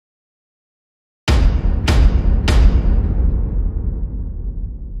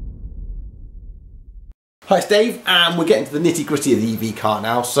Hi, it's Dave, and we're getting to the nitty-gritty of the EV car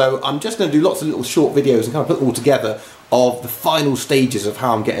now, so I'm just going to do lots of little short videos and kind of put them all together of the final stages of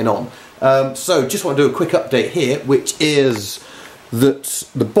how I'm getting on. So just want to do a quick update here, which is that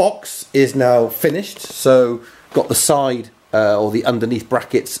the box is now finished, so got the side or the underneath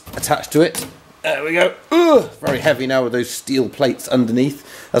brackets attached to it. There we go. Ugh, very heavy now with those steel plates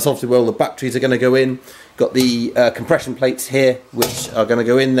underneath. That's obviously where all the batteries are going to go in. Got the compression plates here, which are going to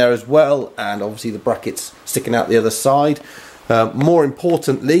go in there as well, and obviously the brackets sticking out the other side. More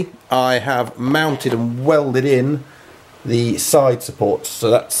importantly, I have mounted and welded in the side supports, so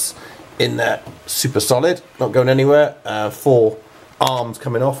that's in there, super solid, not going anywhere. 4 arms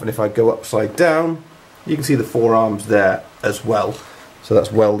coming off, and if I go upside down, you can see the 4 arms there as well. So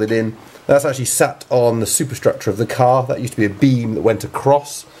that's welded in. That's actually sat on the superstructure of the car. That used to be a beam that went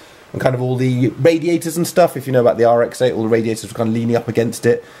across, and kind of all the radiators and stuff, if you know about the RX8, all the radiators were kind of leaning up against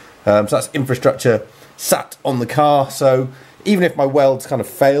it. So that's infrastructure sat on the car, so even if my welds kind of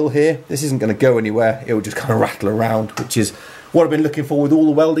fail here, this isn't going to go anywhere. It will just kind of rattle around, which is what I've been looking for with all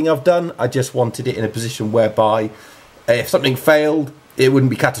the welding I've done. I just wanted it in a position whereby if something failed, it wouldn't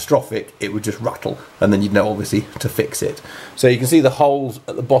be catastrophic, it would just rattle, and then you'd know obviously to fix it. So you can see the holes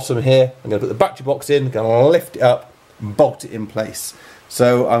at the bottom here. I'm going to put the battery box in, going to lift it up, and bolt it in place.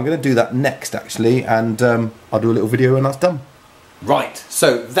 So I'm going to do that next actually, and I'll do a little video when that's done. Right,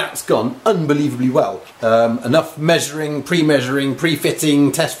 so that's gone unbelievably well. Enough measuring, pre-measuring,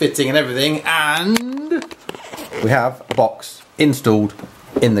 pre-fitting, test fitting and everything, and we have a box installed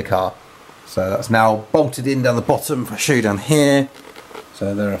in the car. So that's now bolted in down the bottom. If I show you down here,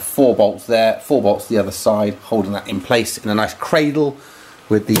 so there are 4 bolts there, 4 bolts the other side, holding that in place in a nice cradle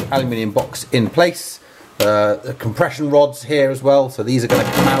with the aluminium box in place. The compression rods here as well, so these are going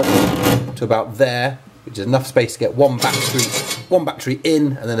to come out to about there, which is enough space to get one battery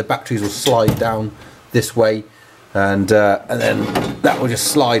in, and then the batteries will slide down this way, and then that will just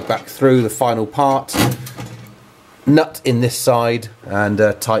slide back through the final part. Nut in this side, and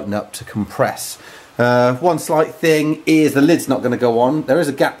tighten up to compress. One slight thing is the lid's not going to go on. There is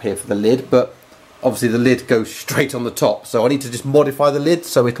a gap here for the lid, but obviously the lid goes straight on the top, so I need to just modify the lid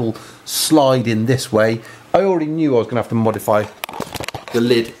so it'll slide in this way. I already knew I was going to have to modify the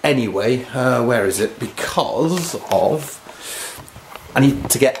lid anyway. Where is it? Because of I need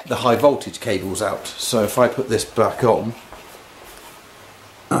to get the high voltage cables out. So if I put this back on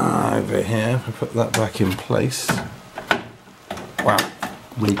over here, I put that back in place. Wow,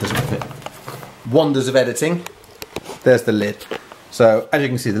 really doesn't fit. Wonders of editing. There's the lid. So as you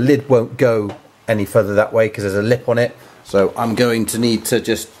can see, the lid won't go any further that way because there's a lip on it. So I'm going to need to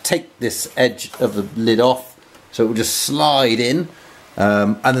just take this edge of the lid off, so it will just slide in,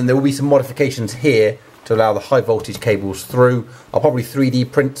 and then there will be some modifications here to allow the high voltage cables through. I'll probably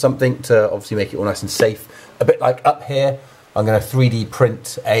 3D print something to obviously make it all nice and safe. A bit like up here, I'm going to 3D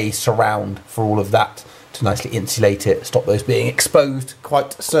print a surround for all of that to nicely insulate it, stop those being exposed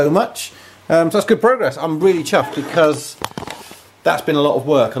quite so much. So that's good progress. I'm really chuffed because that's been a lot of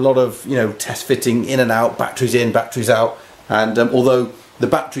work, a lot of, you know, test fitting in and out, batteries in, batteries out, and although the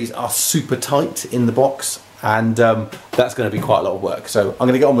batteries are super tight in the box, and that's going to be quite a lot of work. So I'm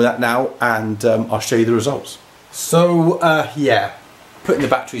going to get on with that now, and I'll show you the results. So yeah, putting the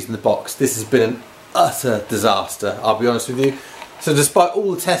batteries in the box, this has been an utter disaster, I'll be honest with you. So despite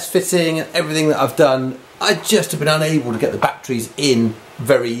all the test fitting and everything that I've done, I just have been unable to get the batteries in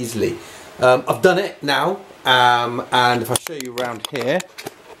very easily. I've done it now. And if I show you around here,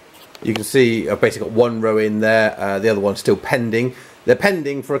 you can see I've basically got 1 row in there, the other one's still pending. They're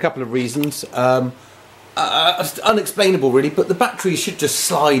pending for a couple of reasons, unexplainable really, but the batteries should just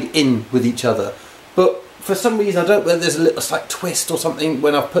slide in with each other. But for some reason, I don't know whether there's a little slight twist or something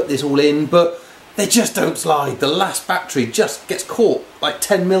when I've put this all in, but they just don't slide. The last battery just gets caught like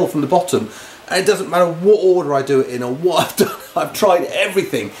 10 mil from the bottom, and it doesn't matter what order I do it in or what I've done. I've tried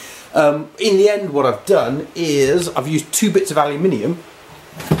everything. In the end, what I've done is I've used 2 bits of aluminium,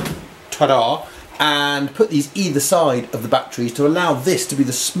 ta-da, and put these either side of the batteries to allow this to be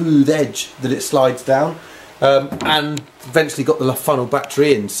the smooth edge that it slides down, and eventually got the final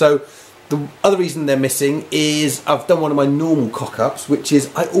battery in. So the other reason they're missing is I've done one of my normal cock-ups, which is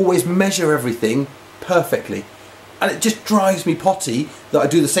I always measure everything perfectly, and it just drives me potty that I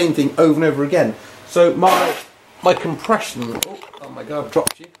do the same thing over and over again. So my compression, oh my god, I've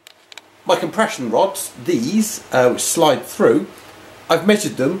dropped you. My compression rods, these, which slide through, I've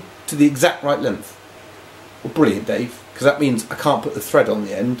measured them to the exact right length. Well, brilliant, Dave, because that means I can't put the thread on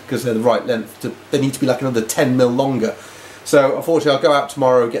the end because they're the right length. They need to be like another 10 mil longer. So unfortunately, I'll go out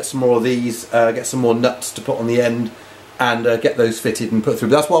tomorrow, get some more of these, get some more nuts to put on the end, and get those fitted and put through.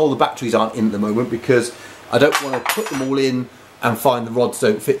 But that's why all the batteries aren't in at the moment, because I don't want to put them all in and find the rods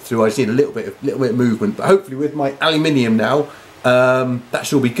don't fit through. I just need a little bit of movement. But hopefully with my aluminium now, that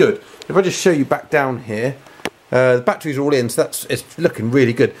should all be good. If I just show you back down here, the batteries are all in, so it's looking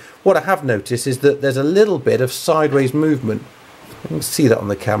really good. What I have noticed is that there's a little bit of sideways movement. You can see that on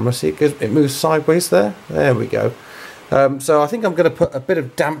the camera. See, it moves sideways there. There we go. So I think I'm going to put a bit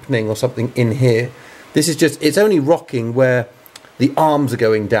of dampening or something in here. This is just, it's only rocking where the arms are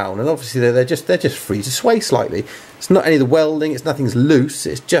going down, and obviously they're just free to sway slightly. It's not any of the welding, nothing's loose,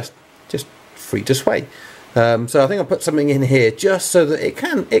 it's just free to sway. So I think I'll put something in here just so that it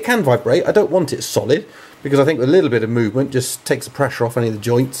can vibrate. I don't want it solid, because I think a little bit of movement just takes the pressure off any of the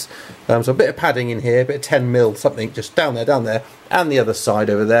joints. So a bit of padding in here, a bit of 10mm, something just down there, and the other side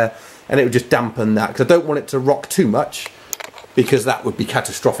over there, and it would just dampen that, because I don't want it to rock too much, because that would be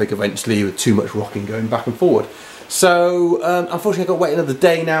catastrophic eventually with too much rocking going back and forward. So unfortunately I've got to wait another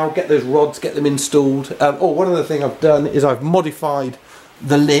day now, get those rods, get them installed. One other thing I've done is I've modified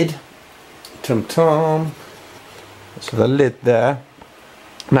the lid. Tum-tum. So the lid there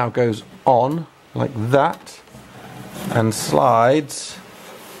now goes on like that and slides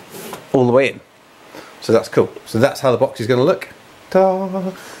all the way in. So that's cool. So that's how the box is going to look.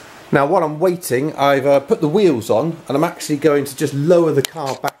 Ta-da. Now while I'm waiting, I've put the wheels on, and I'm actually going to just lower the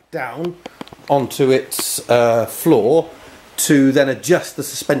car back down onto its floor to then adjust the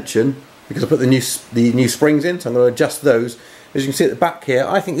suspension, because I put the new springs in, so I'm going to adjust those. As you can see at the back here,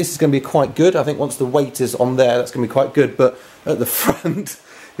 I think this is going to be quite good. I think once the weight is on there, that's going to be quite good. But at the front,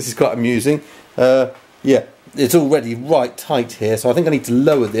 this is quite amusing. Yeah, it's already right tight here, so I think I need to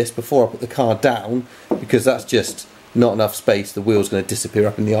lower this before I put the car down, because that's just not enough space. The wheel's going to disappear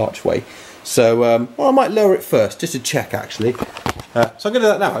up in the archway. So, well, I might lower it first, just to check actually. So I'm going to do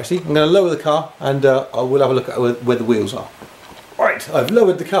that now actually. I'm going to lower the car, and I will have a look at where the wheels are. Right, I've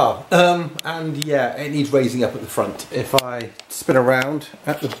lowered the car, and yeah, it needs raising up at the front. If I spin around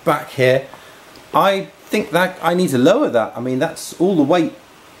at the back here, I think that I need to lower that. I mean, that's all the weight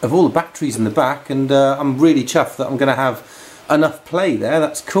of all the batteries in the back, and I'm really chuffed that I'm going to have enough play there.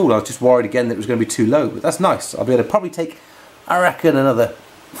 That's cool. I was just worried again that it was going to be too low, but that's nice. I'll be able to probably take, I reckon, another,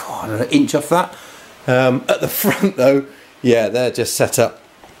 I don't know, inch off that. At the front though, yeah, they're just set up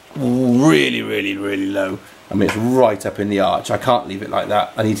really, really, really low. I mean, it's right up in the arch. I can't leave it like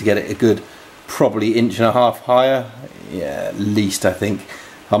that. I need to get it a good, probably 1.5 inches higher. Yeah, at least, I think.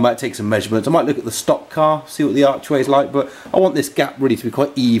 I might take some measurements. I might look at the stock car, see what the archway is like, but I want this gap really to be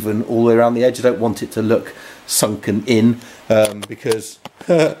quite even all the way around the edge. I don't want it to look sunken in, because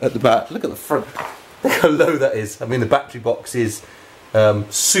at the back, look at the front. Look how low that is. I mean, the battery box is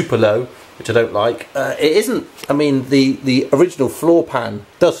super low, which I don't like. It isn't, I mean, the original floor pan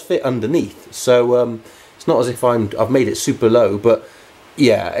does fit underneath, so it's not as if I've made it super low, but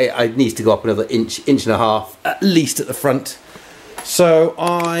yeah, it needs to go up another inch and a half, at least at the front. So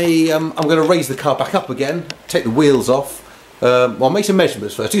I'm going to raise the car back up again, take the wheels off. Well, I'll make some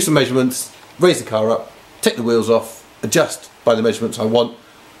measurements first, do some measurements, raise the car up, take the wheels off, adjust by the measurements I want,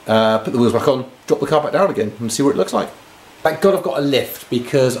 put the wheels back on, drop the car back down again, and see what it looks like. Thank God I've got a lift,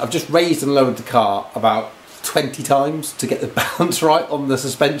 because I've just raised and lowered the car about 20 times to get the balance right on the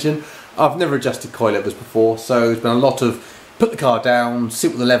suspension. I've never adjusted coilovers before, so it's been a lot of put the car down, see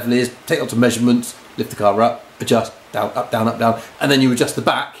what the level is, take lots of measurements, lift the car up, adjust, down, up, down, up, down, and then you adjust the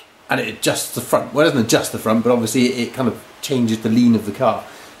back and it adjusts the front. Well, it doesn't adjust the front, but obviously it kind of changes the lean of the car.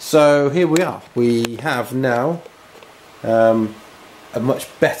 So here we are. We have now a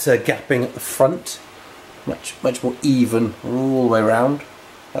much better gapping at the front, much more even all the way around.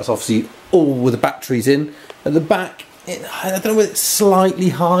 That's obviously all with the batteries in. At the back, I don't know whether it's slightly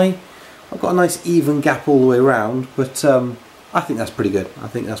high. I've got a nice even gap all the way around, but I think that's pretty good. I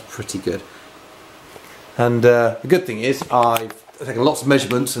think that's pretty good. And the good thing is I've taken lots of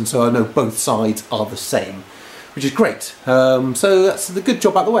measurements, and so I know both sides are the same, which is great. So that's the good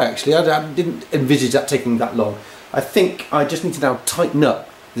job out of the way actually. I didn't envisage that taking that long. I think I just need to now tighten up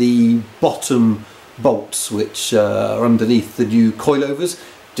the bottom bolts which are underneath the new coilovers.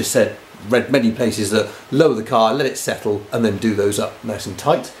 Just read many places that lower the car, let it settle, and then do those up nice and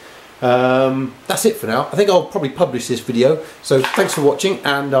tight. That's it for now. I think I'll probably publish this video, so thanks for watching,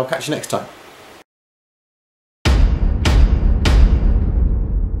 and I'll catch you next time.